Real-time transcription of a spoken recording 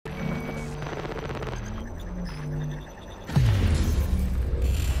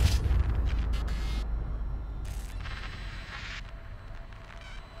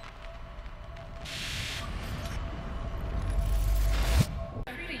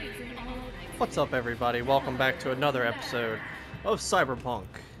What's up, everybody? Welcome back to another episode of Cyberpunk.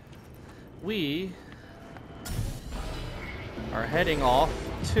 We are heading off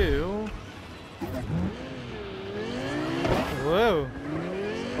to... Whoa!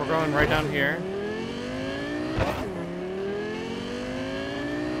 We're going right down here.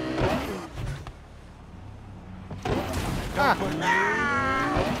 Ah!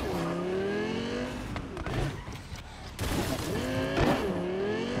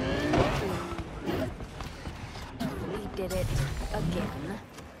 Did it again.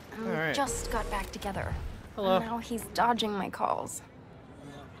 Right. Just got back together. Hello. And now he's dodging my calls.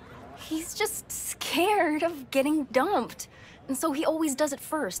 He's just scared of getting dumped. And so he always does it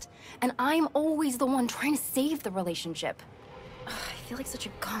first. And I'm always the one trying to save the relationship. Ugh, I feel like such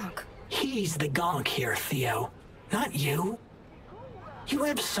a gonk. He's the gonk here, Theo. Not you. You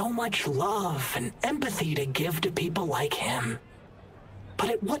have so much love and empathy to give to people like him. But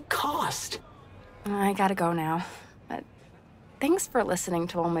at what cost? I gotta go now. But thanks for listening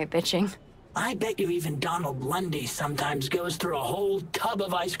to all my bitching. I bet you even Donald Lundy sometimes goes through a whole tub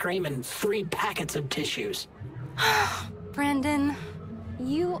of ice cream and 3 packets of tissues. Brandon,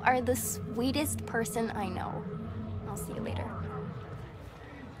 you are the sweetest person I know. I'll see you later.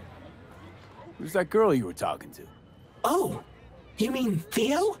 Who's that girl you were talking to? Oh, you mean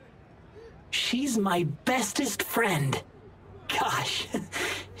Theo? She's my bestest friend. Gosh,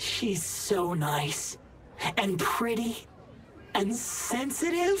 she's so nice. And pretty. And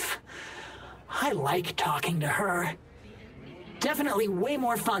sensitive. I like talking to her. Definitely way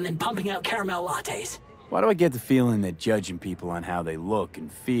more fun than pumping out caramel lattes. Why do I get the feeling that judging people on how they look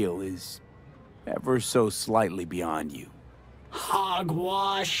and feel is ever so slightly beyond you?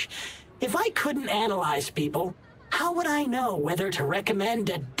 Hogwash. If I couldn't analyze people, how would I know whether to recommend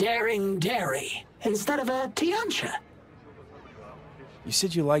a daring dairy instead of a Tiancha? You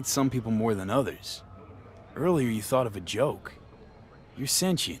said you liked some people more than others. Earlier you thought of a joke. You're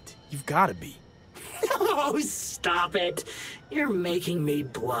sentient. You've got to be. Oh, stop it. You're making me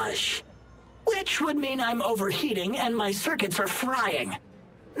blush. Which would mean I'm overheating and my circuits are frying.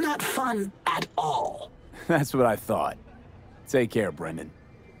 Not fun at all. That's what I thought. Take care, Brendan.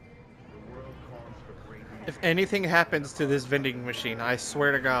 If anything happens to this vending machine, I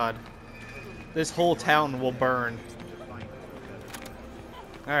swear to God, this whole town will burn.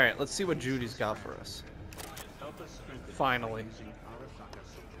 Alright, let's see what Judy's got for us. Finally.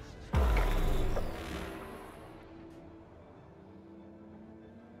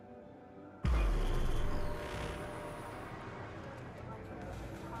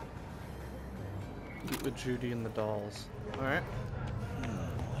 Meet with Judy and the dolls. Alright.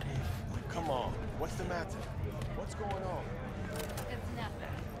 What if... Come on. What's the matter? What's going on?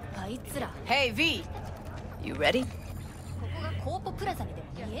 Hey, V! You ready?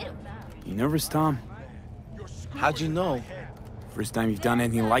 You nervous, Tom? How'd you know? First time you've done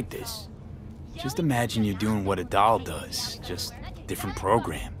anything like this. Just imagine you're doing what a doll does, just different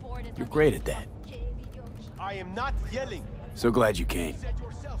program. You're great at that. I am not yelling. So glad you came. Said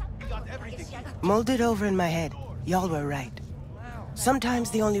yourself. We got everything. Mulled over in my head. Y'all were right.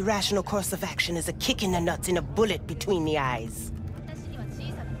 Sometimes the only rational course of action is a kick in the nuts and a bullet between the eyes.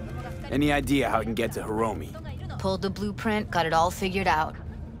 Any idea how I can get to Hiromi? Pulled the blueprint, got it all figured out.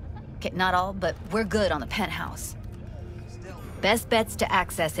 Okay, not all, but we're good on the penthouse. Best bet's to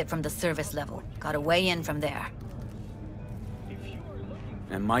access it from the service level. Got a way in from there.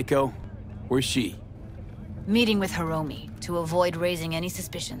 And Maiko? Where's she? Meeting with Hiromi, to avoid raising any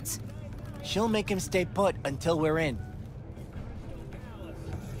suspicions. She'll make him stay put until we're in.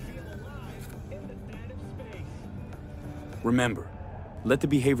 Remember, let the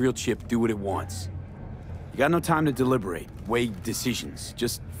behavioral chip do what it wants. You got no time to deliberate, weigh decisions.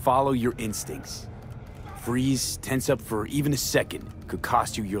 Just follow your instincts. Freeze, tense up for even a second could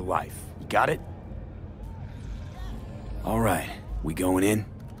cost you your life. You got it? All right, we going in?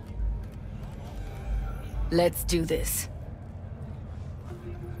 Let's do this.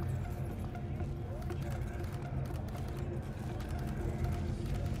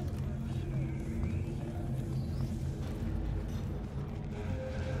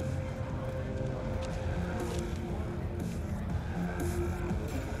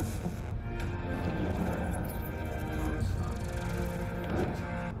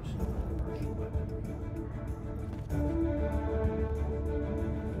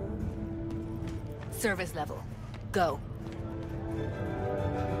 Service level. Go.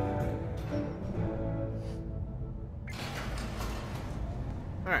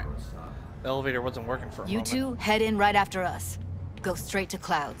 Alright. The elevator wasn't working for a You moment. two head in right after us. Go straight to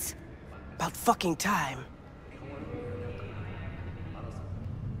Clouds. About fucking time.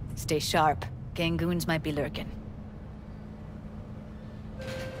 Stay sharp. Gangoons might be lurking.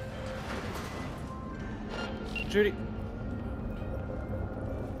 Judy.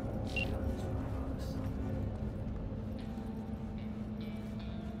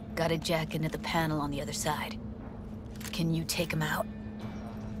 Got a jack into the panel on the other side. Can you take him out?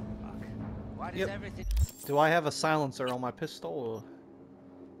 Yep. Do I have a silencer on my pistol?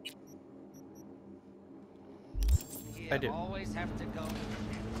 I do. Always have to go.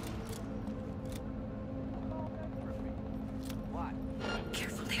 What?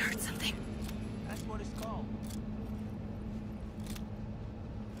 Careful, they heard something. That's what it's called.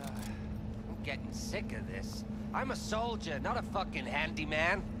 I'm getting sick of this. I'm a soldier, not a fucking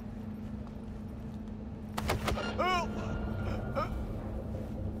handyman.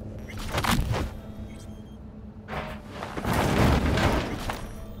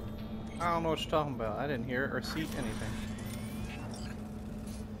 I don't know what you're talking about. I didn't hear it or see anything.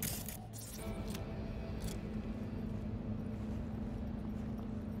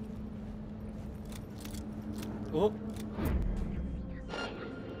 Oh.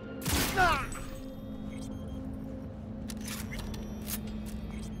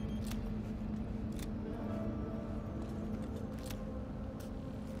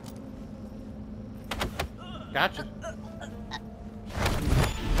 Gotcha.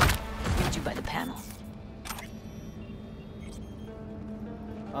 Get you by the panel.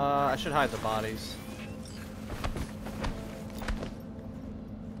 I should hide the bodies.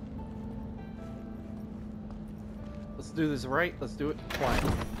 Let's do this right. Let's do it quiet.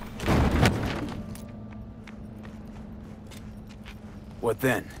 What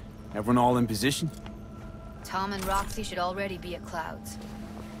then? Everyone all in position? Tom and Roxy should already be at Clouds.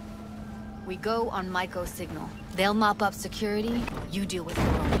 We go on Maiko's signal. They'll mop up security, you deal with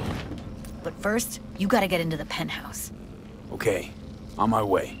Hiromi. But first, you gotta get into the penthouse. Okay, on my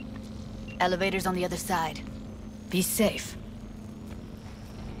way. Elevator's on the other side. Be safe.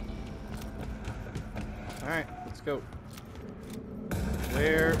 Alright, let's go.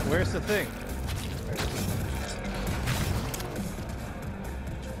 Where's the thing?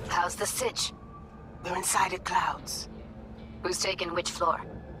 How's the sitch? We're inside at Clouds. Who's taking which floor?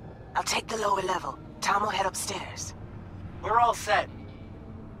 I'll take the lower level. Tom will head upstairs. We're all set.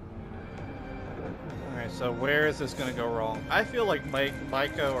 Alright, so where is this gonna go wrong? I feel like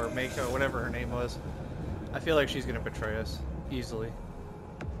Maiko or Mako, whatever her name was, I feel like she's gonna betray us. Easily.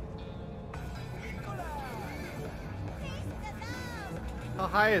 How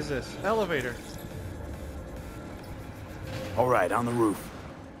high is this? Elevator. All right, on the roof.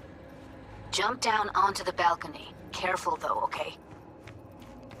 Jump down onto the balcony. Careful though, okay?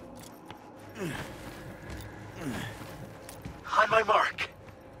 On my mark.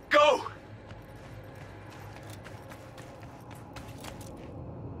 Go!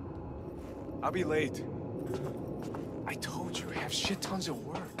 I'll be late. I told you, I have shit tons of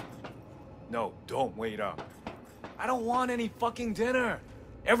work. No, don't wait up. I don't want any fucking dinner.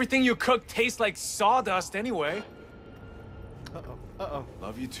 Everything you cook tastes like sawdust anyway. Uh-oh. Uh-oh.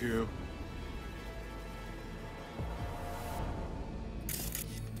 Love you too.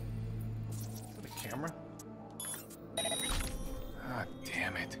 The camera? Ah,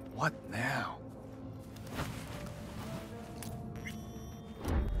 damn it. What now?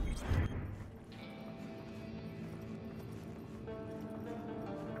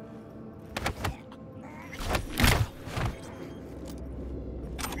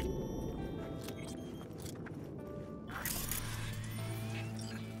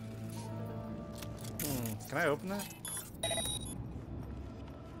 Can I open that?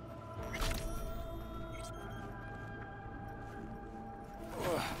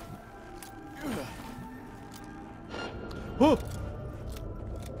 Whoa!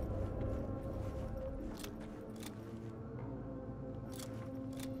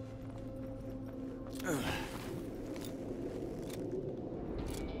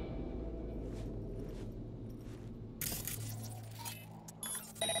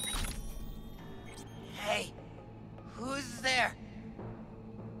 Hey, who's there?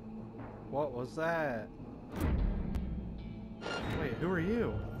 What was that? Wait, who are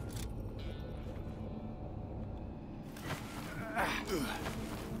you?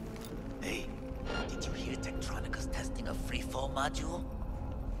 Hey, did you hear Tektronica's testing a freefall module?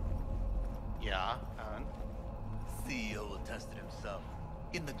 Yeah, and? CEO will test it himself.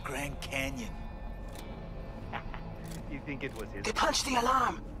 In the Grand Canyon. You think it was his? They punched the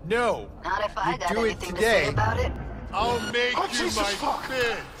alarm. No! Not if I You got do it anything to today. say about it. I'll make Oh, you Jesus, my fuck.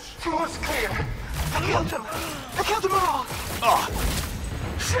 bitch! Floor's clear. I killed them. I killed them all.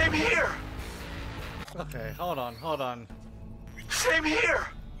 Same here. Okay, hold on, hold on. Same here.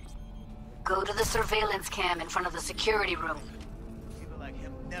 Go to the surveillance cam in front of the security room. People like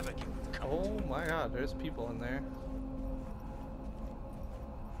him never give up. Oh my god, there's people in there.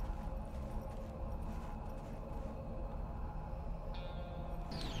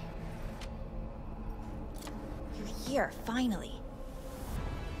 You're here, finally.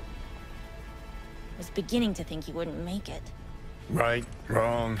 I was beginning to think you wouldn't make it. Right,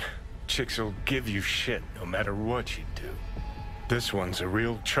 wrong. Chicks will give you shit no matter what you do. This one's a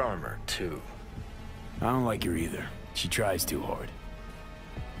real charmer, too. I don't like her either. She tries too hard.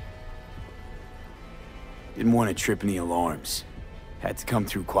 Didn't want to trip any alarms. Had to come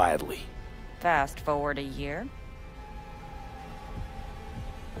through quietly. Fast forward a year.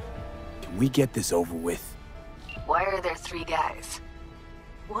 Can we get this over with? Why are there 3 guys?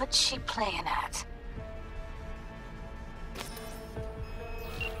 What's she playing at?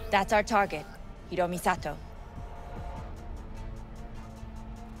 That's our target, Hiromi Sato.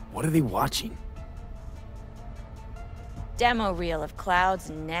 What are they watching? Demo reel of Cloud's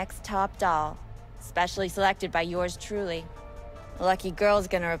next top doll. Specially selected by yours truly. Lucky girl's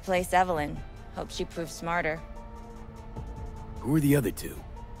gonna replace Evelyn. Hope she proves smarter. Who are the other two?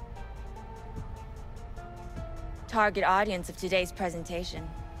 Target audience of today's presentation.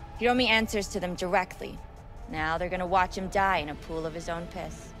 Hiromi answers to them directly. Now they're gonna watch him die in a pool of his own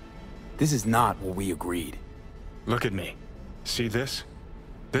piss. This is not what we agreed. Look at me. See this?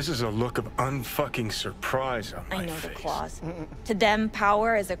 This is a look of unfucking surprise on my I know face. the claws. To them,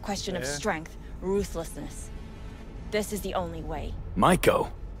 power is a question of Yeah. strength, ruthlessness. This is the only way. Maiko!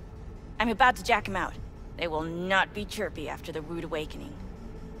 I'm about to jack him out. They will not be chirpy after the rude awakening.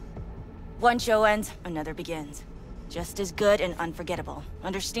 One show ends, another begins. Just as good and unforgettable.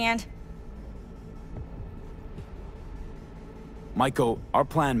 Understand? Maiko, our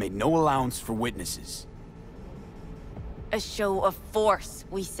plan made no allowance for witnesses. A show of force,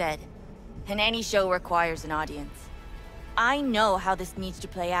 we said. And any show requires an audience. I know how this needs to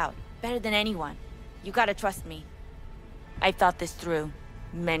play out, better than anyone. You gotta trust me. I've thought this through,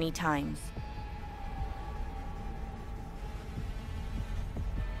 many times.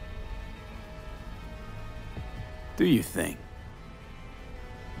 Do you think?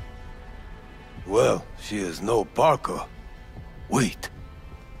 Well, she is no Parker. Wait.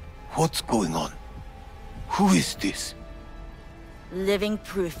 What's going on? Who is this? Living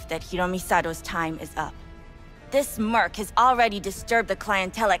proof that Hiromi Sato's time is up. This merc has already disturbed the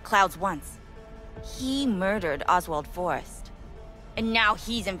clientele at Clouds once. He murdered Oswald Forrest. And now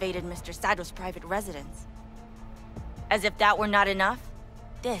he's invaded Mr. Sato's private residence. As if that were not enough,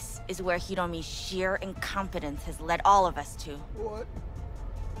 this is where Hiromi's sheer incompetence has led all of us to.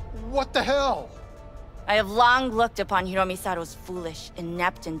 What the hell? I have long looked upon Hiromi Sato's foolish,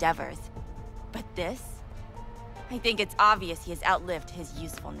 inept endeavors. But this? I think it's obvious he has outlived his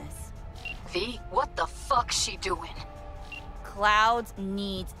usefulness. V, what the fuck's she doing? Clouds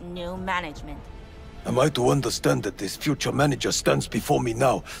needs new management. Am I to understand that this future manager stands before me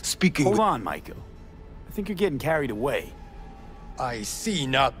now, speaking Hold on, Maiko. I think you're getting carried away. I see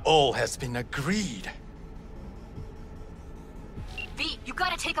not all has been agreed. V, you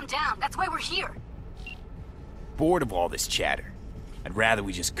gotta take him down. That's why we're here. Bored of all this chatter. I'd rather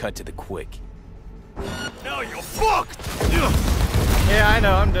we just cut to the quick. Now you're fucked! Yeah, I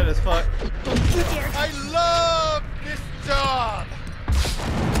know, I'm dead as fuck. I love this job!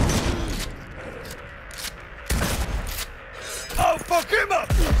 I'll fuck him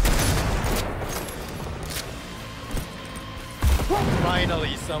up!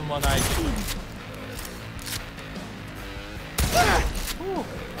 Finally, someone I can...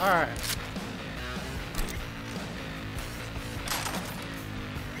 Alright.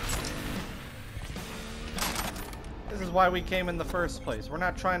 This is why we came in the first place. We're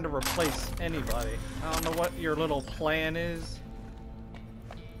not trying to replace anybody. I don't know what your little plan is,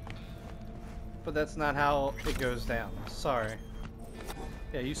 but that's not how it goes down. Sorry.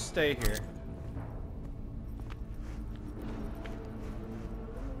 Yeah, you stay here.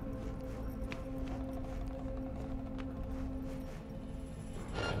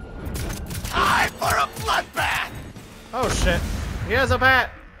 Time for a bloodbath! Oh shit. He has a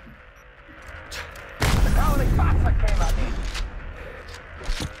bat!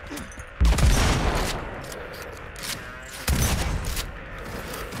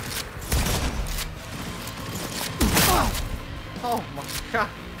 Oh my god.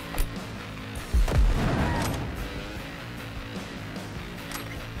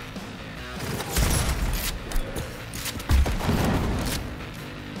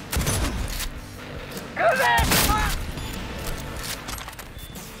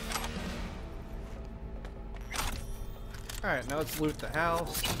 Alright, now let's loot the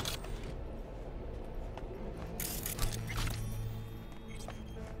house.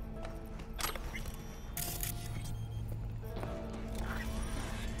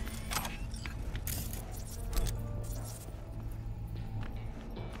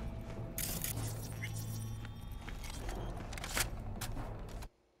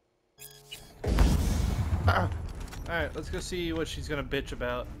 Alright, let's go see what she's gonna bitch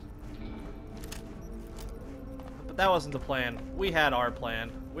about. But that wasn't the plan. We had our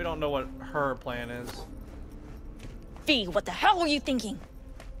plan. We don't know what her plan is. V, what the hell were you thinking?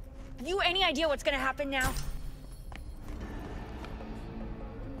 Have you any idea what's gonna happen now?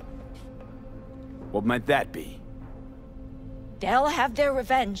 What might that be? They'll have their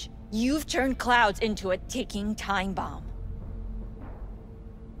revenge. You've turned Clouds into a ticking time bomb.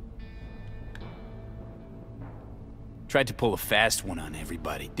 Tried to pull a fast one on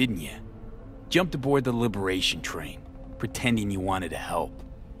everybody, didn't you? Jumped aboard the Liberation train, pretending you wanted to help.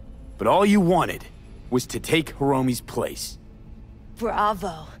 But all you wanted was to take Hiromi's place.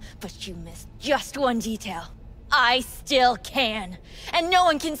 Bravo, but you missed just one detail. I still can. And no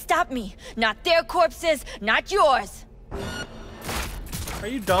one can stop me. Not their corpses, not yours. Are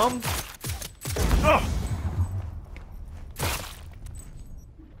you dumb? Ugh.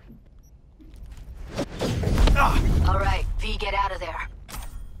 All right, V, get out of there.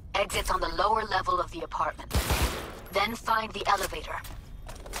 Exit's on the lower level of the apartment. Then find the elevator.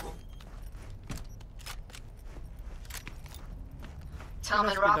 Tom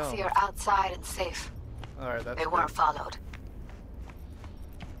and Roxy are outside and safe. Alright, that's They weren't good. followed.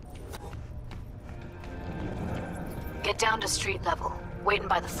 Get down to street level, waiting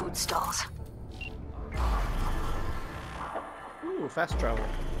by the food stalls. Ooh, fast travel.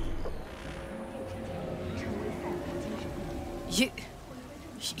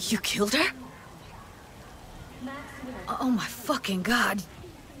 You killed her? Oh my fucking god.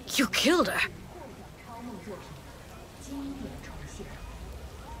 You killed her.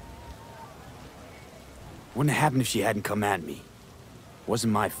 Wouldn't have happened if she hadn't come at me.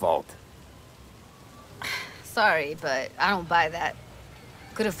 Wasn't my fault. Sorry, but I don't buy that.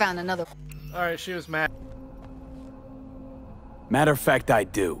 Could have found another. Alright, she was mad. Matter of fact, I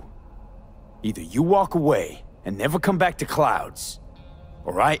do. Either you walk away and never come back to Clouds,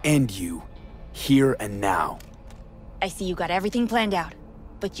 or I end you here and now. I see you got everything planned out,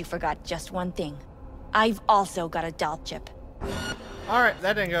 but you forgot just one thing. I've also got a doll chip. Alright,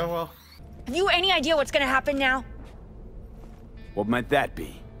 that didn't go well. Have you any idea what's gonna happen now? What might that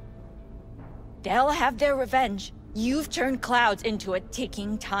be? They'll have their revenge. You've turned Clouds into a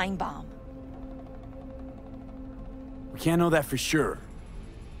ticking time bomb. We can't know that for sure.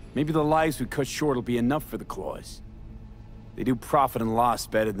 Maybe the lives we cut short will be enough for the Claws. They do profit and loss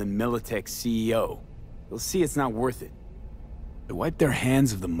better than Militech's CEO. They'll see it's not worth it. They wipe their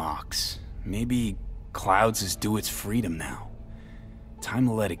hands of the Mox. Maybe Clouds is due its freedom now. Time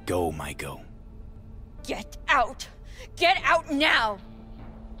to let it go, Maiko. Get out! Get out now!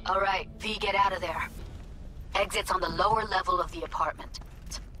 All right, V, get out of there. Exit's on the lower level of the apartment.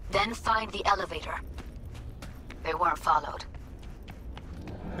 Then find the elevator. They weren't followed.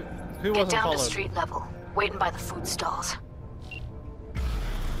 Who Get wasn't down followed? to street level, waiting by the food stalls.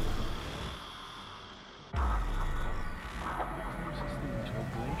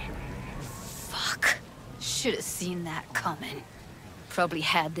 Fuck. Should have seen that coming. Probably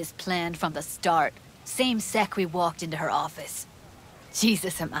had this planned from the start. Same sec we walked into her office.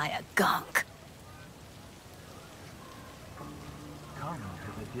 Jesus, am I a gunk.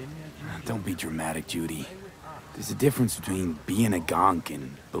 Don't be dramatic, Judy. There's a difference between being a gonk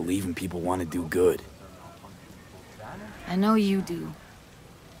and believing people want to do good. I know you do.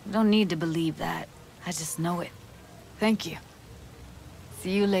 You don't need to believe that. I just know it. Thank you.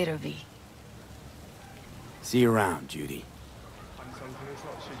 See you later, V. See you around, Judy.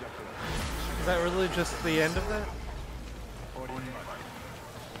 Is that really just the end of that?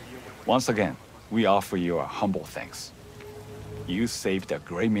 Once again, we offer you our humble thanks. You saved a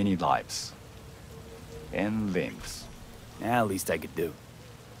great many lives. And limbs. At least I could do.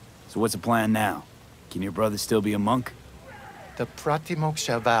 So what's the plan now? Can your brother still be a monk? The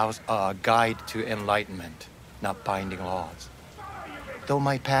Pratimoksha vows are a guide to enlightenment, not binding laws. Though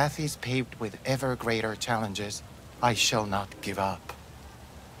my path is paved with ever greater challenges, I shall not give up.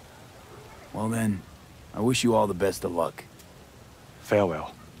 Well then, I wish you all the best of luck.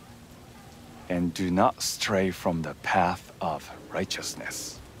 Farewell. And do not stray from the path of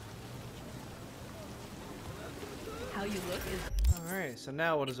righteousness. How you look is... Alright, so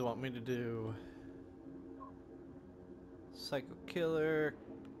now what does it want me to do? Psycho killer.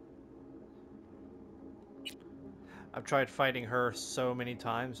 I've tried fighting her so many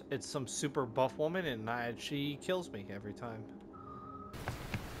times. It's some super buff woman and she kills me every time.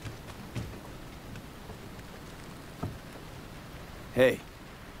 Hey,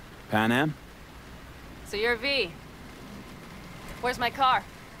 Pan Am? So you're V. Where's my car?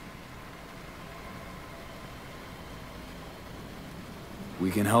 We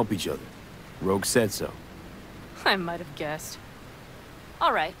can help each other. Rogue said so. I might have guessed.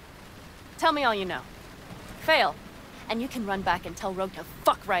 All right. Tell me all you know. Fail, and you can run back and tell Rogue to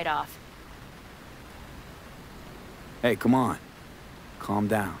fuck right off. Hey, come on. Calm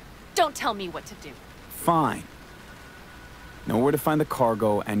down. Don't tell me what to do. Fine. Know where to find the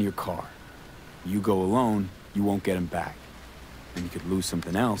cargo and your car. You go alone, you won't get him back. And you could lose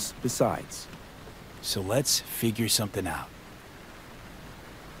something else besides. So let's figure something out.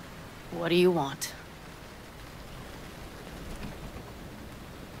 What do you want?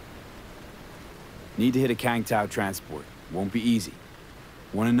 Need to hit a Kang Tao transport. Won't be easy.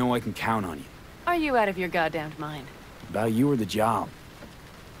 Want to know I can count on you. Are you out of your goddamned mind? About you or the job.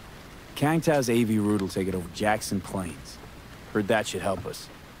 Kang Tao's AV route will take it over Jackson Plains. Heard that should help us.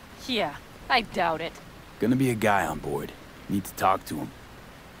 Yeah, I doubt it. Gonna be a guy on board. Need to talk to him.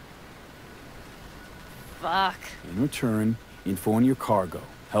 Fuck. In return, info on your cargo.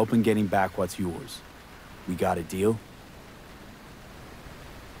 Help in getting back what's yours. We got a deal?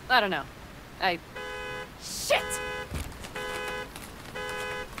 I don't know. Shit!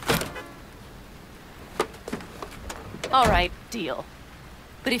 All right, deal.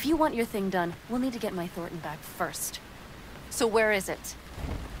 But if you want your thing done, we'll need to get my Thornton back first. So where is it?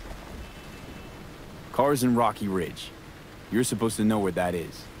 Car's in Rocky Ridge. You're supposed to know where that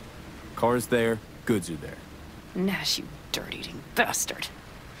is. Car's there, goods are there. Nash, you dirt-eating bastard.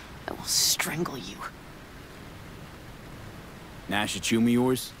 I will strangle you. Nash a chummy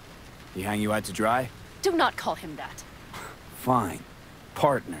yours? He hang you out to dry? Do not call him that. Fine.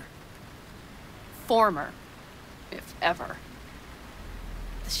 Partner. Former. If ever.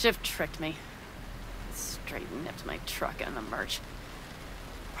 The shift tricked me. Straight nipped my truck and the merch.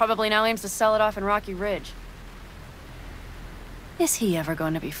 Probably now aims to sell it off in Rocky Ridge. Is he ever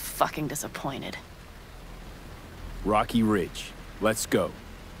going to be fucking disappointed? Rocky Ridge. Let's go.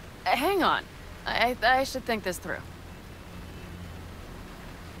 Hang on. I should think this through.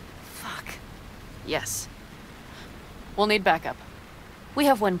 Fuck. Yes. We'll need backup. We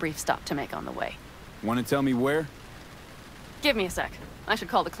have one brief stop to make on the way. Want to tell me where? Give me a sec. I should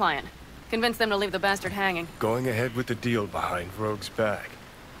call the client. Convince them to leave the bastard hanging. Going ahead with the deal behind Rogue's back.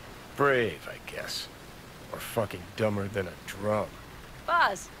 Brave, I guess. Or fucking dumber than a drum.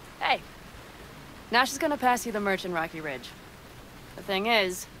 Boz, hey. Nash is gonna pass you the merch in Rocky Ridge. The thing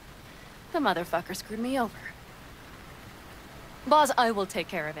is, the motherfucker screwed me over. Boz, I will take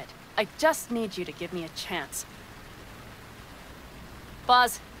care of it. I just need you to give me a chance.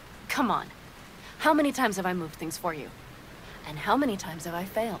 Boz, come on. How many times have I moved things for you? And how many times have I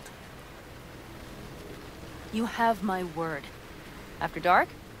failed? You have my word. After dark?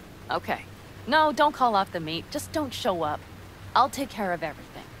 Okay. No, don't call off the meet. Just don't show up. I'll take care of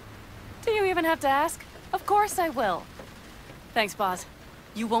everything. Do you even have to ask? Of course I will. Thanks, Boz.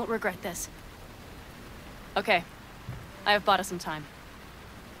 You won't regret this. Okay. I have bought us some time.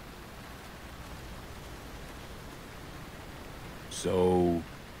 So,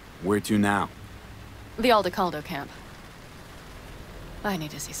 where to now? The Aldecaldo camp. I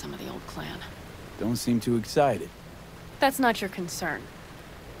need to see some of the old clan. Don't seem too excited. That's not your concern.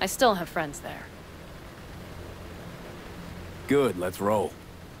 I still have friends there. Good, let's roll.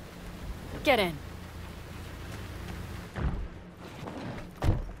 Get in.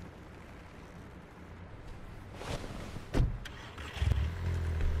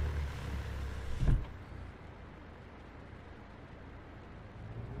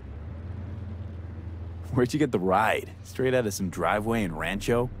 Where'd you get the ride? Straight out of some driveway in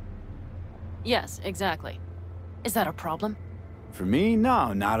Rancho? Yes, exactly. Is that a problem? For me,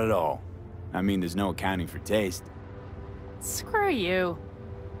 no, not at all. I mean, there's no accounting for taste. Screw you.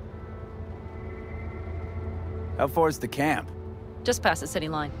 How far is the camp? Just past the city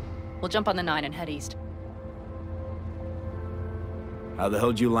line. We'll jump on the 9 and head east. How the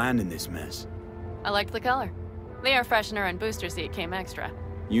hell'd you land in this mess? I liked the color. The air freshener and booster seat came extra.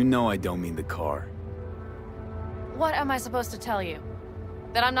 You know I don't mean the car. What am I supposed to tell you?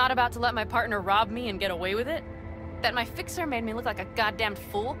 That I'm not about to let my partner rob me and get away with it? That my fixer made me look like a goddamn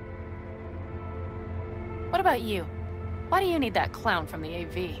fool? What about you? Why do you need that clown from the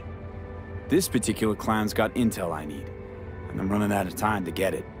AV? This particular clown's got intel I need, and I'm running out of time to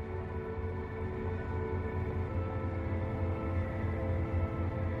get it.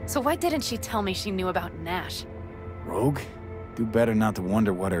 So why didn't she tell me she knew about Nash? Rogue? Do better not to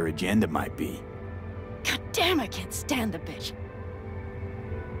wonder what her agenda might be. God damn, I can't stand the bitch.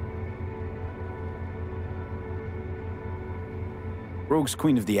 Rogue's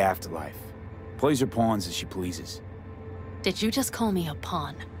queen of the afterlife. Plays her pawns as she pleases. Did you just call me a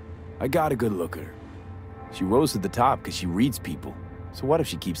pawn? I got a good look at her. She rose to the top because she reads people. So what if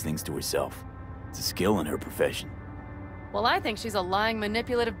she keeps things to herself? It's a skill in her profession. Well, I think she's a lying,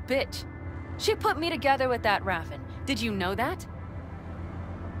 manipulative bitch. She put me together with that Raffin. Did you know that?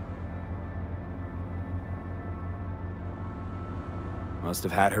 Must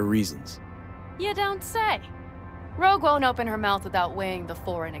have had her reasons. You don't say. Rogue won't open her mouth without weighing the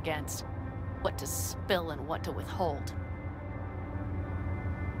for and against. What to spill and what to withhold.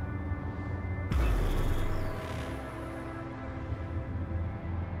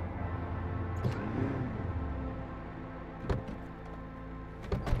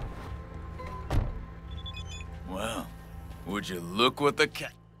 Well, would you look what the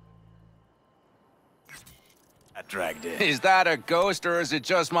cat... I dragged in. Is that a ghost or is it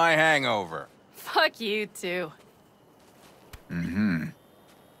just my hangover? Fuck you, too. Mm-hmm.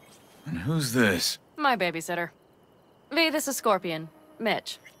 And who's this? My babysitter. V, this is Scorpion.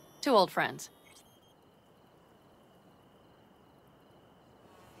 Mitch. 2 old friends.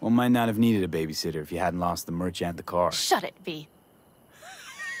 One might not have needed a babysitter if you hadn't lost the merch and the car. Shut it, V.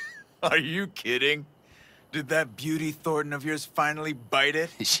 Are you kidding? Did that beauty Thornton of yours finally bite it?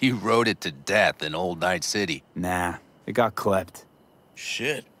 She rode it to death in Old Night City. Nah, it got klept.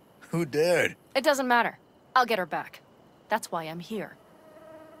 Shit. Who dared? It doesn't matter. I'll get her back. That's why I'm here.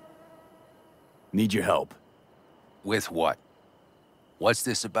 Need your help. With what? What's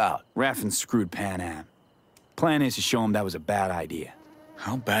this about? Raffin screwed Pan Am. Plan is to show him that was a bad idea.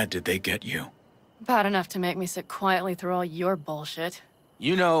 How bad did they get you? Bad enough to make me sit quietly through all your bullshit.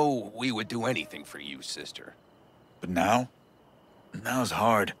 You know, we would do anything for you, sister. But now? Now's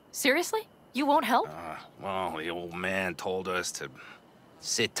hard. Seriously? You won't help? Well, the old man told us to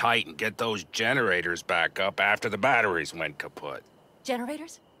sit tight and get those generators back up after the batteries went kaput.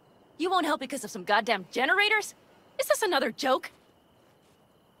 Generators? You won't help because of some goddamn generators? Is this another joke?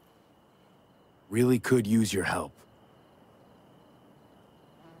 Really could use your help.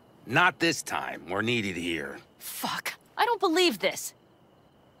 Not this time. We're needed here. Fuck. I don't believe this.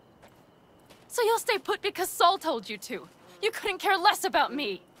 So you'll stay put because Saul told you to. You couldn't care less about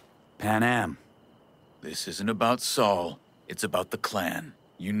me. Pan Am. This isn't about Saul. It's about the clan.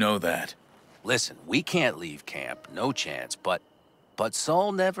 You know that. Listen, we can't leave camp. No chance. But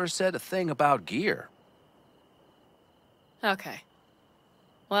Saul never said a thing about gear. Okay.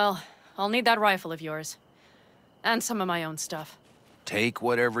 Well, I'll need that rifle of yours. And some of my own stuff. Take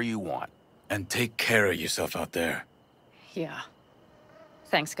whatever you want. And take care of yourself out there. Yeah.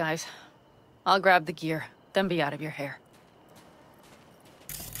 Thanks, guys. I'll grab the gear, then be out of your hair.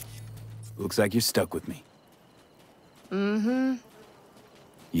 Looks like you're stuck with me. Mm-hmm.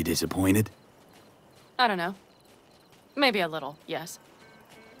 You disappointed? I don't know. Maybe a little, yes.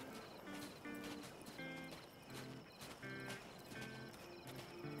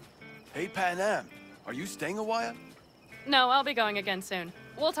 Hey, Pan Am. Are you staying a while? No, I'll be going again soon.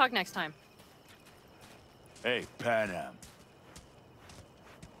 We'll talk next time. Hey, Pan Am.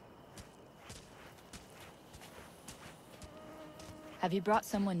 Have you brought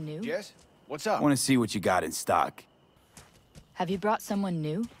someone new? Yes? What's I up? want to see what you got in stock. Have you brought someone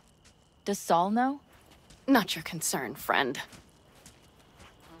new? Does Saul know? Not your concern, friend.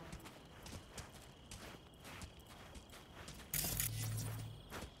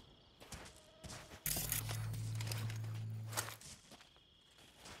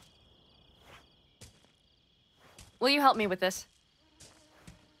 Will you help me with this?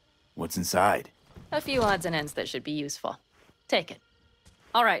 What's inside? A few odds and ends that should be useful. Take it.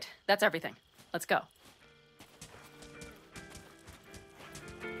 All right, that's everything. Let's go.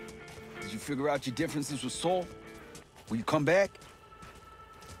 Did you figure out your differences with Saul? Will you come back?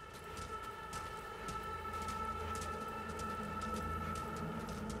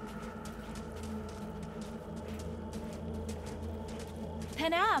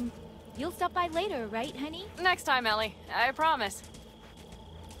 Pan Am, you'll stop by later, right, honey? Next time, Ellie. I promise.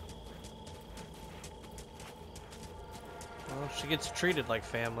 Well, she gets treated like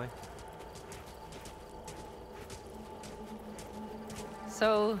family.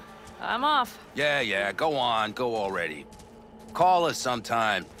 So, I'm off. Yeah, go on. Go already. Call us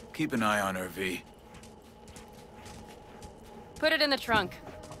sometime. Keep an eye on her, V. Put it in the trunk.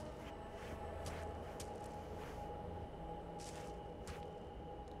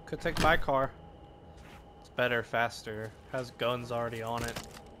 Could take my car. It's better, faster. Has guns already on it.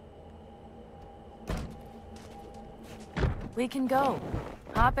 We can go.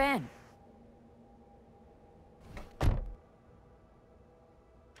 Hop in.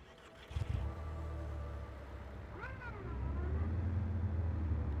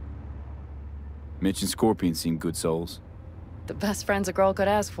 Mitch and Scorpion seem good souls. The best friends a girl could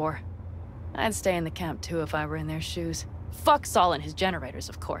ask for. I'd stay in the camp too if I were in their shoes. Fuck Saul and his generators,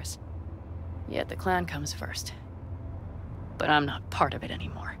 of course. Yet the clan comes first. But I'm not part of it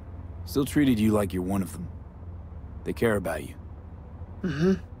anymore. Still treated you like you're one of them. They care about you.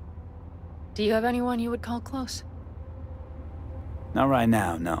 Mm-hmm. Do you have anyone you would call close? Not right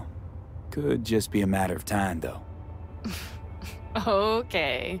now, no. Could just be a matter of time, though.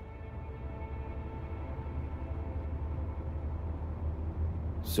 Okay.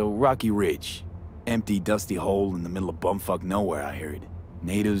 So, Rocky Ridge. Empty, dusty hole in the middle of bumfuck nowhere, I heard.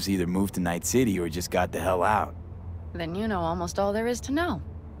 Natives either moved to Night City or just got the hell out. Then you know almost all there is to know.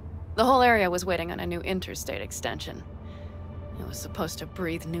 The whole area was waiting on a new interstate extension. It was supposed to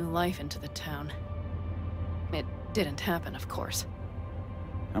breathe new life into the town. It didn't happen, of course.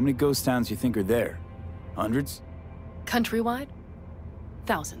 How many ghost towns you think are there? Hundreds? Countrywide?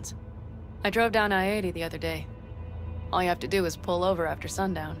 Thousands. I drove down I-80 the other day. All you have to do is pull over after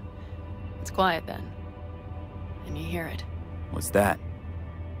sundown. It's quiet then. And you hear it. What's that?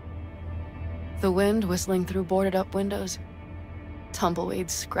 The wind whistling through boarded-up windows.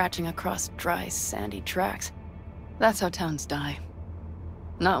 Tumbleweeds scratching across dry, sandy tracks. That's how towns die.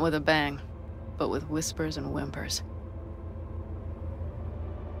 Not with a bang, but with whispers and whimpers.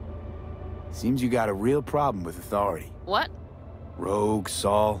 Seems you got a real problem with authority. What? Rogue,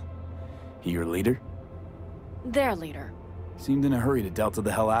 Saul. He your leader? Their leader. Seemed in a hurry to delta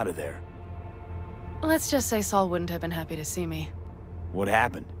the hell out of there. Let's just say Saul wouldn't have been happy to see me. What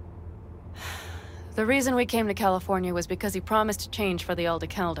happened? The reason we came to California was because he promised change for the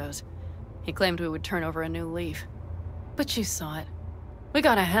Aldecaldos. He claimed we would turn over a new leaf. But you saw it. We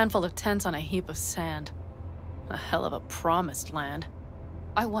got a handful of tents on a heap of sand. A hell of a promised land.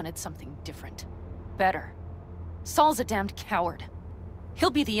 I wanted something different. Better. Saul's a damned coward.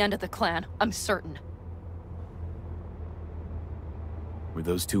 He'll be the end of the clan, I'm certain. Were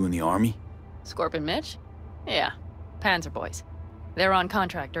those two in the army? Scorp and Mitch? Yeah. Panzer boys. They were on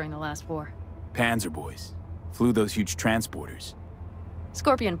contract during the last war. Panzer boys. Flew those huge transporters.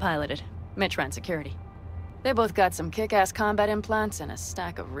 Scorpion piloted. Mitch ran security. They both got some kick-ass combat implants and a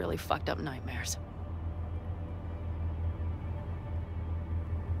stack of really fucked up nightmares.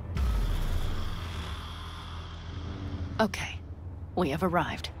 Okay. We have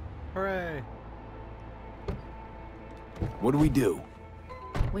arrived. Hooray. What do we do?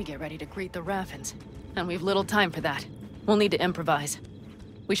 We get ready to greet the Raffins. And we've little time for that. We'll need to improvise.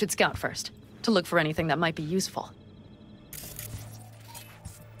 We should scout first, to look for anything that might be useful.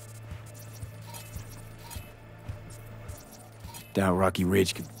 Doubt Rocky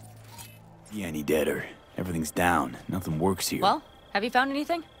Ridge could be any deader. Everything's down. Nothing works here. Well, have you found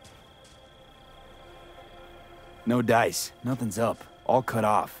anything? No dice. Nothing's up. All cut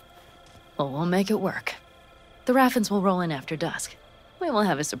off. Well, we'll make it work. The Raffins will roll in after dusk. We will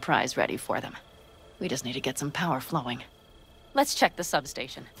have a surprise ready for them. We just need to get some power flowing. Let's check the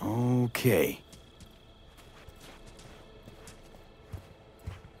substation. Okay.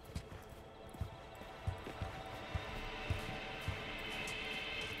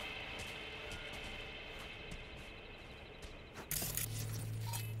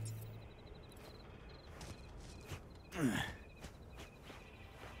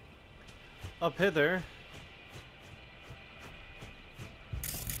 Up hither.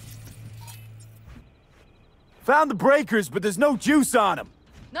 Found the breakers, but there's no juice on them.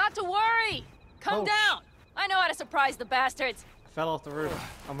 Not to worry! Come down! I know how to surprise the bastards. I fell off the roof.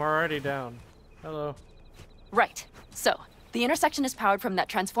 I'm already down. Hello. Right. So, the intersection is powered from that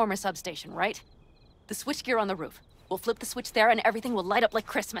transformer substation, right? The switchgear on the roof. We'll flip the switch there and everything will light up like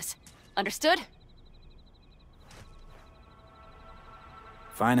Christmas. Understood?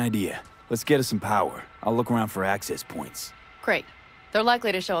 Fine idea. Let's get us some power. I'll look around for access points. Great. They're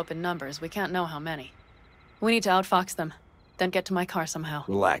likely to show up in numbers. We can't know how many. We need to outfox them, then get to my car somehow.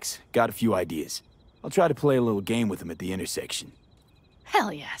 Relax. Got a few ideas. I'll try to play a little game with them at the intersection.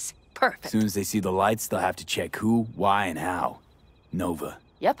 Hell yes. Perfect. As soon as they see the lights, they'll have to check who, why, and how. Nova.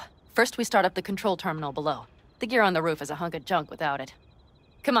 Yep. First we start up the control terminal below. The gear on the roof is a hunk of junk without it.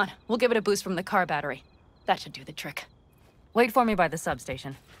 Come on, we'll give it a boost from the car battery. That should do the trick. Wait for me by the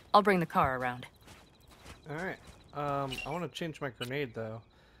substation. I'll bring the car around. Alright. I want to change my grenade, though.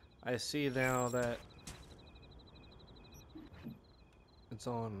 I see now that it's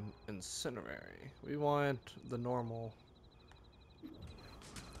on Incinerary. We want the normal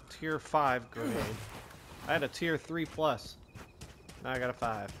Tier 5 grenade. I had a Tier 3 plus. Now I got a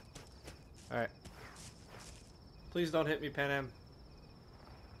 5. Alright. Please don't hit me, Pan Am.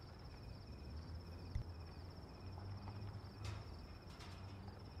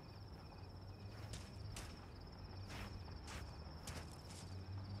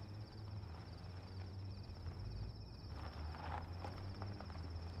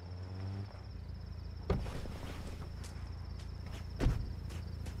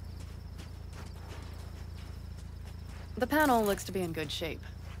 The panel looks to be in good shape.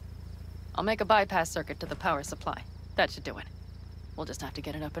 I'll make a bypass circuit to the power supply. That should do it. We'll just have to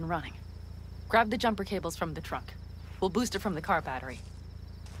get it up and running. Grab the jumper cables from the trunk. We'll boost it from the car battery.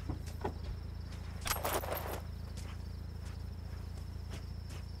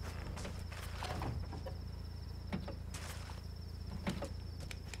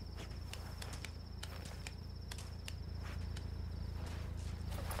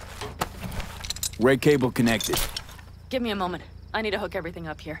 Red cable connected. Give me a moment. I need to hook everything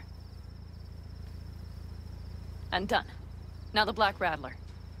up here. And done. Now the Black Rattler.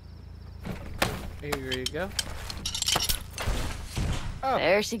 Here you go. Oh.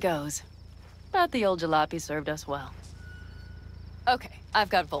 There she goes. But the old jalopy served us well. Okay, I've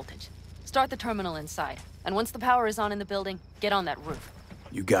got voltage. Start the terminal inside. And once the power is on in the building, get on that roof.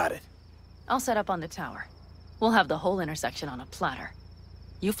 You got it. I'll set up on the tower. We'll have the whole intersection on a platter.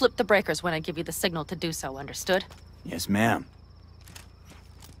 You flip the breakers when I give you the signal to do so, understood? Yes, ma'am.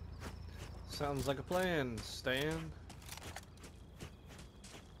 Sounds like a plan, Stan.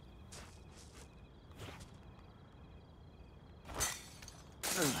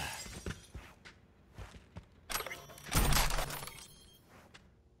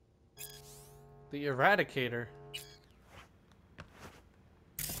 The Eradicator.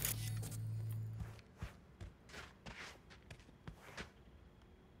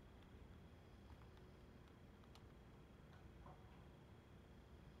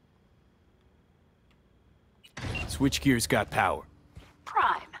 Switchgear's got power.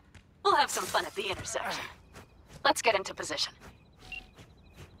 Prime. We'll have some fun at the intersection. Let's get into position.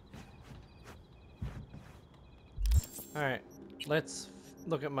 Alright, let's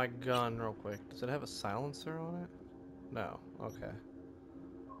look at my gun real quick. Does it have a silencer on it? No. Okay.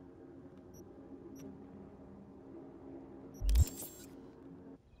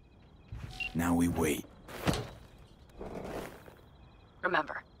 Now we wait.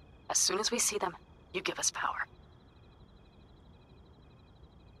 Remember, as soon as we see them, you give us power.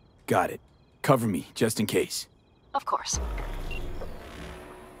 Got it. Cover me, just in case. Of course.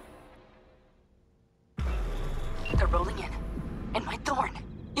 They're rolling in. And my Thorn.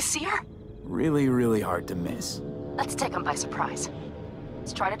 You see her? Really, really hard to miss. Let's take them by surprise.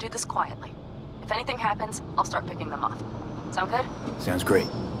 Let's try to do this quietly. If anything happens, I'll start picking them off. Sound good? Sounds great.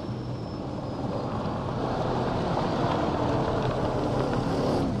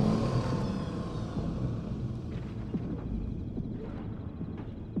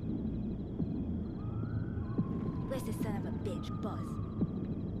 Where's the son of a bitch, Buzz?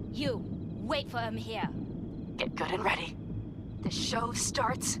 You, wait for him here. Get good and ready. The show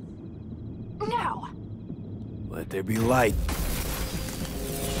starts now. Let there be light.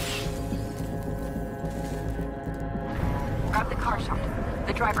 Grab the car shot.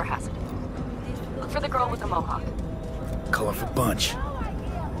 The driver has it. Look for the girl with the mohawk. Colorful bunch.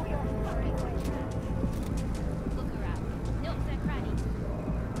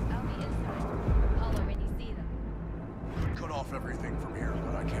 Cut off everything from here,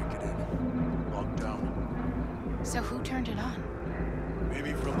 but I can't get in. Locked down. So who turned it on?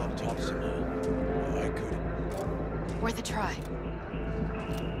 Maybe from up top somewhere. I could. Worth a try.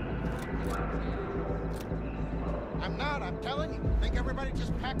 I'm not, I'm telling you. Think everybody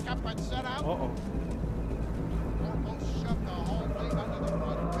just packed up and set out? Uh-oh. Don't shove the whole thing under the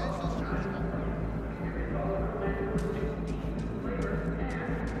rug.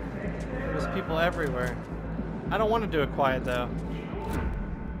 There's people everywhere. I don't want to do it quiet, though.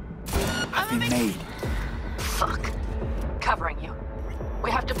 I've been made. Fuck. Covering you.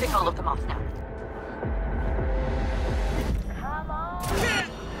 We have to pick all of them off now. Come on!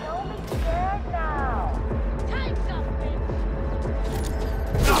 Don't be scared now! Time's up, bitch!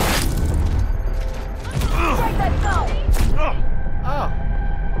 Take that go! Oh.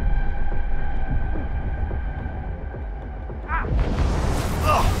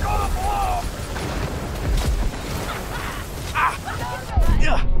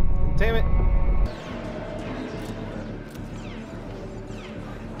 Damn it.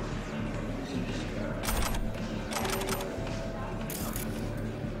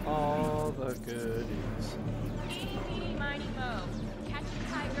 All the goodies. Easy, mighty mo. Catch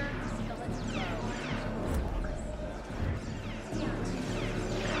a tiger, still its flow.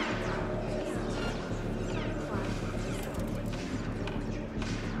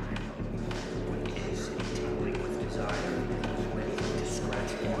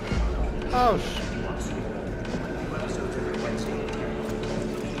 Oh,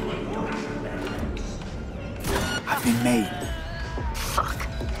 I've been made. Fuck.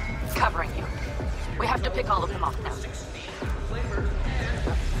 Covering you. We have to pick all of them off now.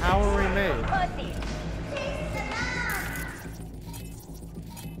 how are we made?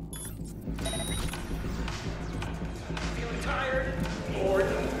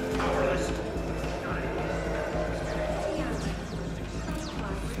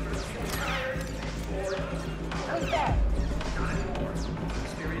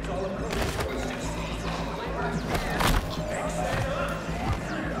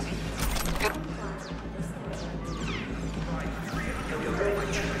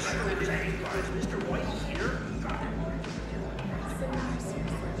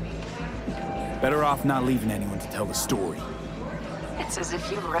 Better off not leaving anyone to tell the story. It's as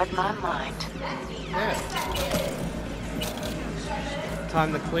if you read my mind. Yeah.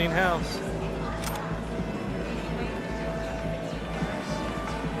 Time to clean house.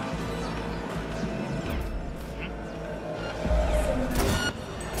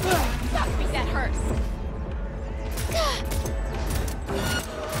 Fuck me, that hurts.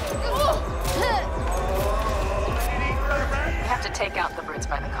 We have to take out the brutes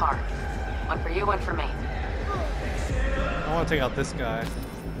by the car. One for you, one for me. I want to take out this guy.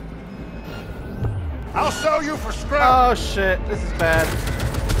 I'll sell you for scrap. Oh shit, this is bad.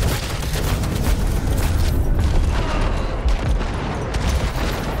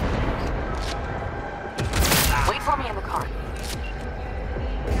 Wait for me in the car.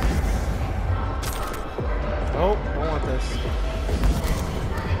 Oh, don't want this.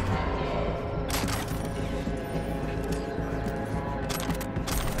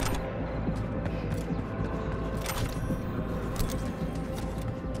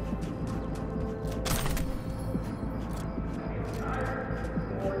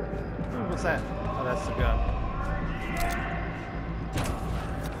 What's that? Oh, that's the gun.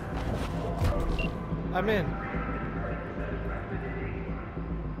 I'm in.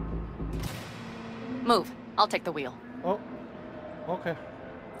 Move. I'll take the wheel. Oh, okay.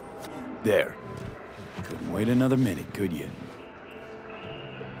 There. Couldn't wait another minute, could you?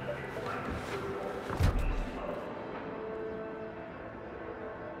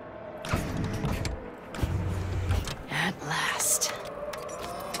 At last.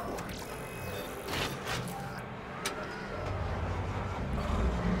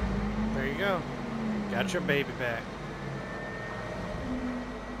 There you go. Got your baby back.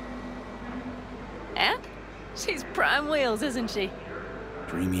 And? She's prime wheels, isn't she?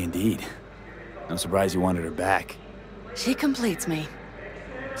 Dreamy indeed. I'm surprised you wanted her back. She completes me.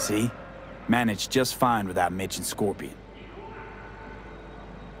 See? Managed just fine without Mitch and Scorpion.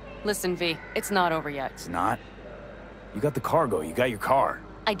 Listen, V, it's not over yet. It's not? You got the cargo, you got your car.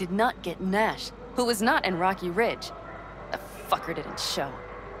 I did not get Nash, who was not in Rocky Ridge. The fucker didn't show.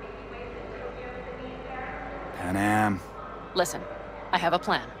 Panam. Listen, I have a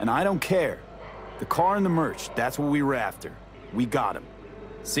plan. And I don't care. The car and the merch, that's what we were after. We got him.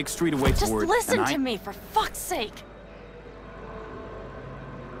 6th Street awaits Just word. listen to me, for fuck's sake!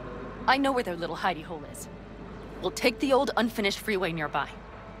 I know where their little hidey hole is. We'll take the old unfinished freeway nearby.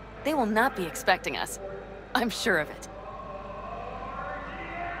 They will not be expecting us. I'm sure of it.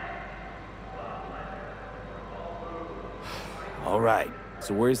 All right,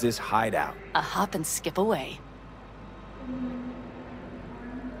 so where's this hideout? A hop and skip away.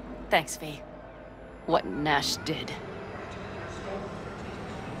 Thanks, V. What Nash did.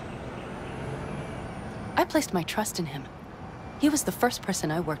 I placed my trust in him. He was the first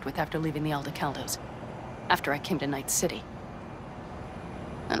person I worked with after leaving the Aldecaldos, after I came to Night City.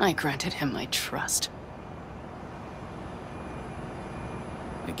 And I granted him my trust.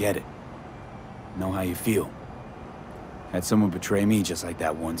 I get it. Know how you feel. Had someone betray me just like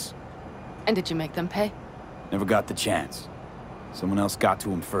that once. And did you make them pay? Never got the chance. Someone else got to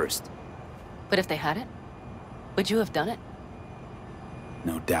him first. But if they hadn't, would you have done it?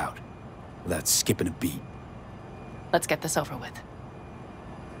 No doubt. Without skipping a beat. Let's get this over with.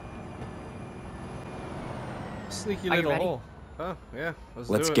 Sneaky Are you little ready? hole. Oh, yeah.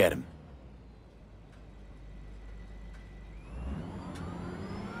 Let's do it. get him.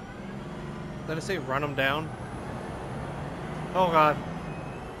 Did I say run him down? Oh god.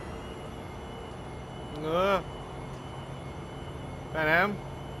 Panam?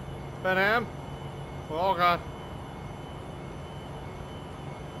 Panam? Oh god.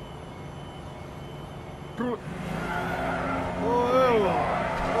 Whoa!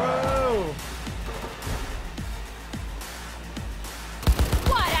 Whoa!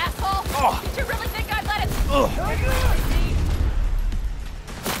 What, asshole? Oh. Did you really think I'd let it?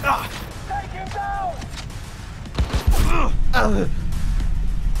 Take him down!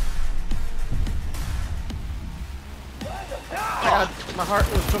 God, my heart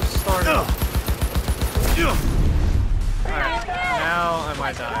was jump started. Alright, now I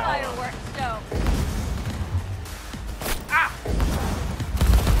might die. Hold on.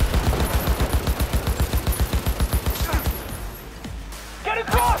 Get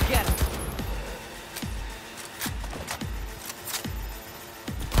across! Get him.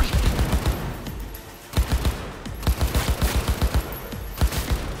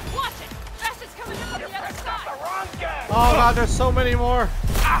 Watch it! Nash is coming in from the other side! Oh god, there's so many more.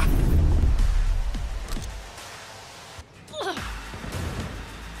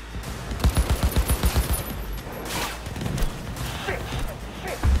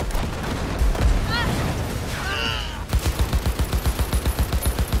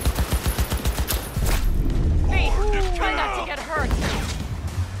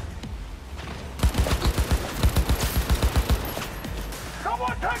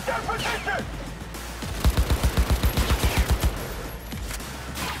 Someone take their position!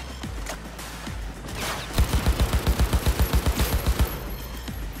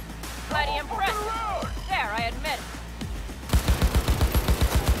 Mighty impressive. There, I admit it.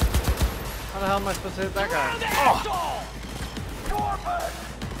 How the hell am I supposed to hit that guy? Oh.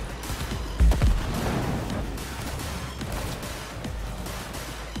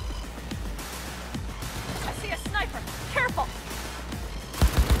 I see a sniper. Careful.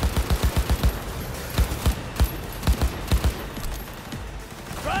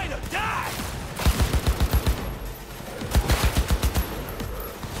 Trying to die!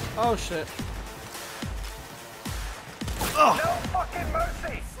 Oh shit. No fucking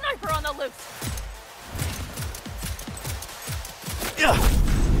mercy! Sniper on the loose.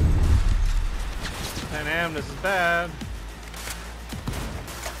 Pan Am, this is bad.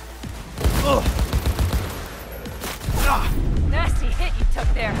 Nasty hit you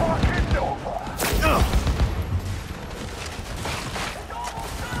took there. Fucking over!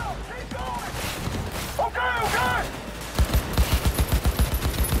 Okay!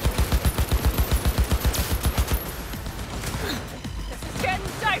 This is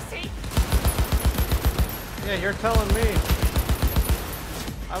getting dicey. Yeah, you're telling me.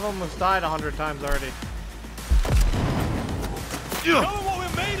 I've almost died 100 times already. Show them what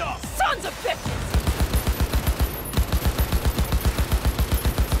we're made of! Sons of bitches!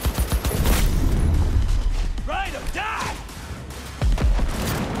 Right or die!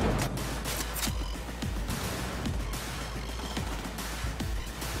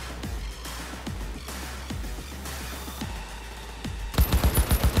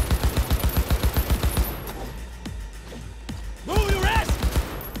 Move your ass!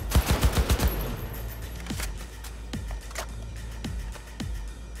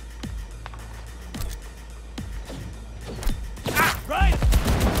 Right!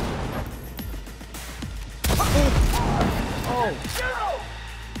 Oh!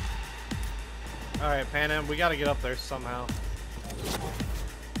 Alright, Pan Am, we gotta get up there somehow.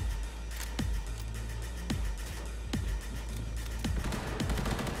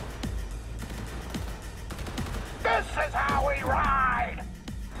 This is how we ride!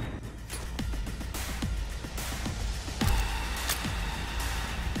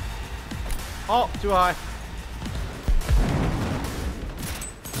 Oh, too high.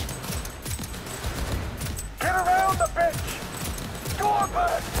 Get around the bitch!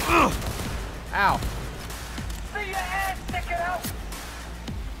 Scorpion! Ow. See your ass sticking out!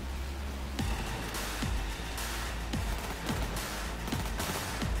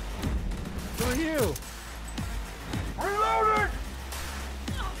 Who are you? Reloading!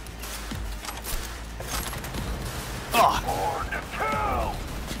 Born to kill!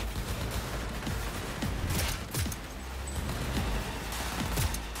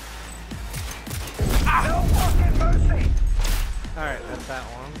 No fucking mercy! Alright, that's that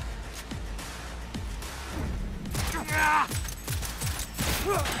one.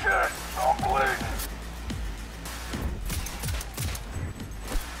 Shit! I'm bleeding!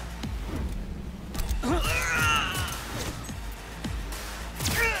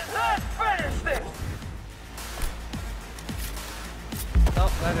 Let's finish this! Oh,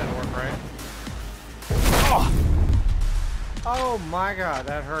 that didn't work right. Oh my god,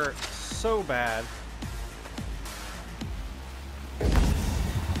 that hurt so bad.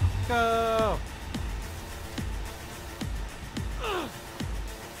 Go!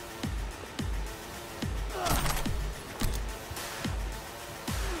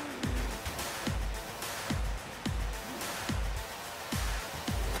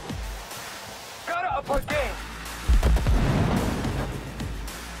 Gotta up our game!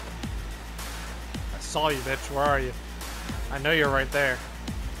 I saw you, bitch. Where are you? I know you're right there.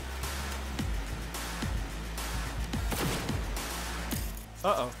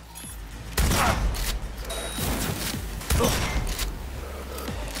 Uh-oh.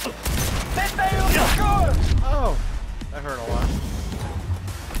 Oh! That hurt a lot.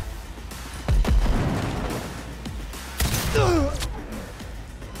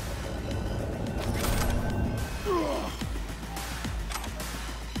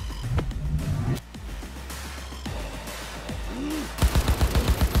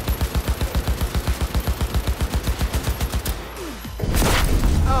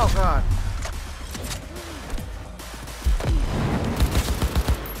 Oh god.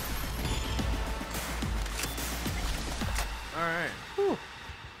 Alright.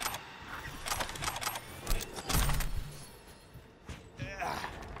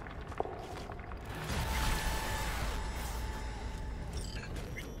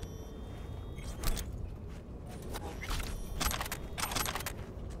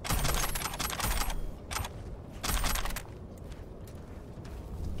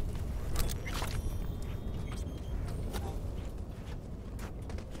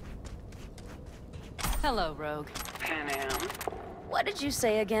 Hello, Rogue. Pan Am. What did you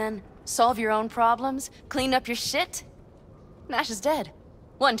say again? Solve your own problems? Clean up your shit? Nash is dead.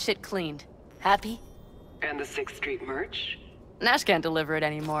 One shit cleaned. Happy? And the 6th Street merch? Nash can't deliver it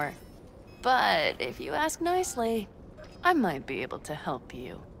anymore. But if you ask nicely, I might be able to help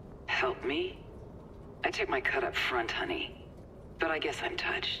you. Help me? I took my cut up front, honey. But I guess I'm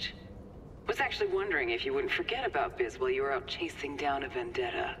touched. Was actually wondering if you wouldn't forget about Biz while you were out chasing down a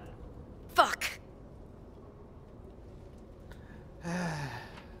vendetta. Fuck!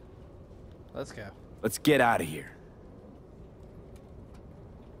 Let's go. Let's get out of here.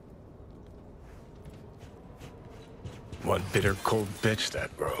 One bitter, cold bitch,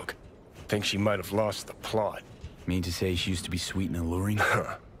 that Rogue. Think she might have lost the plot. Mean to say she used to be sweet and alluring?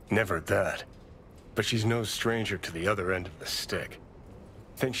 Never that. But she's no stranger to the other end of the stick.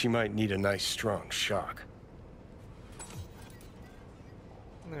 Think she might need a nice, strong shock.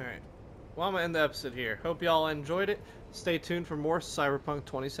 Alright. Well, I'm going to end the episode here. Hope y'all enjoyed it. Stay tuned for more Cyberpunk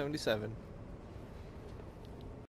 2077.